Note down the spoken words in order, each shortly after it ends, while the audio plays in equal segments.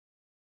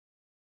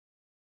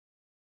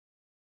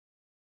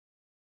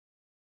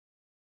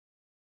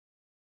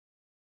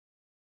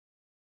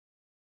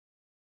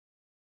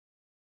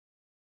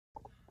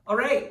All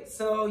right,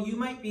 so you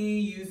might be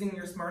using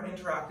your smart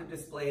interactive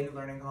display in the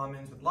Learning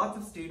Commons with lots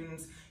of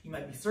students. You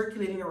might be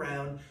circulating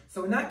around.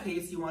 So in that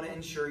case, you want to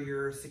ensure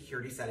your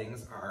security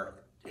settings are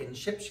in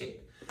shipshape.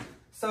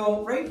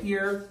 So right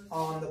here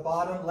on the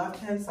bottom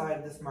left-hand side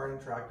of the smart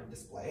interactive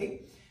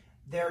display,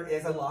 there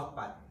is a lock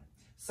button.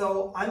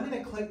 So I'm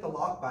going to click the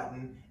lock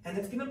button and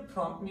it's going to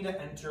prompt me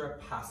to enter a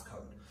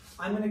passcode.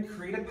 I'm going to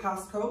create a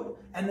passcode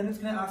and then it's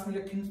going to ask me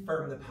to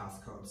confirm the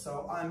passcode.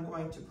 So I'm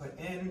going to put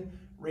in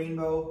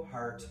rainbow,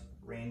 heart,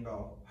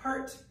 rainbow,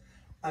 heart.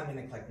 I'm going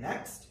to click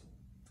next.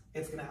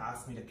 It's going to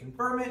ask me to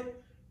confirm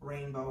it.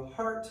 Rainbow,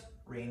 heart,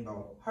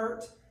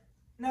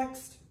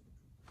 next.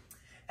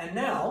 And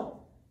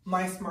now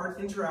my smart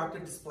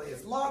interactive display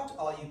is locked.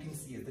 All you can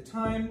see is the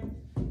time.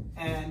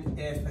 And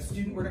if a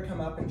student were to come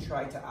up and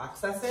try to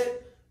access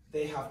it,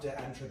 they have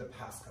to enter the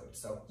passcode.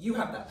 So you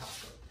have that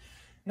passcode.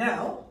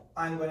 Now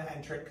I'm going to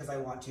enter it because I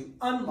want to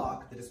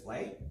unlock the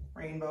display.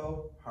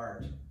 Rainbow,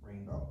 heart,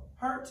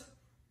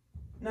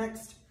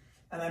 next,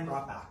 and I'm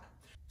brought back.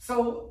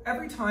 So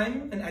every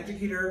time an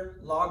educator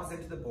logs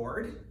into the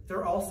board,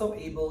 they're also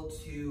able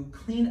to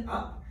clean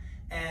up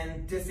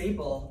and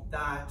disable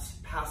that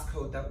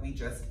passcode that we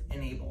just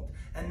enabled.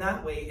 And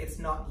that way it's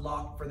not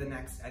locked for the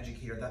next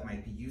educator that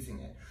might be using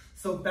it.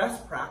 So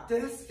best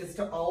practice is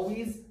to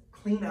always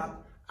clean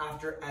up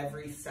after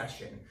every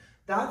session.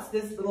 That's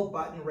this little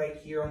button right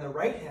here on the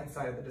right-hand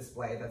side of the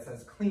display that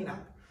says clean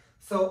up.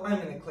 So I'm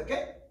going to click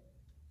it.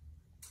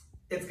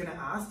 It's going to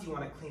ask, do you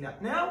want to clean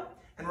up now?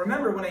 And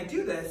remember, when I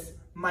do this,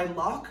 my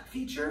lock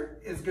feature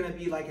is going to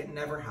be like it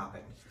never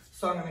happened.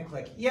 So I'm going to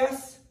click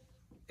yes.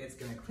 It's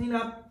going to clean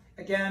up.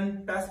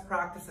 Again, best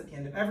practice at the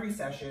end of every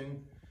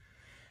session.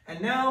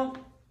 And now,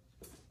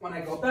 when I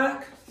go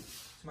back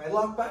to my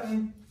lock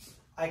button,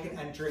 I can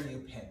enter a new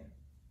PIN.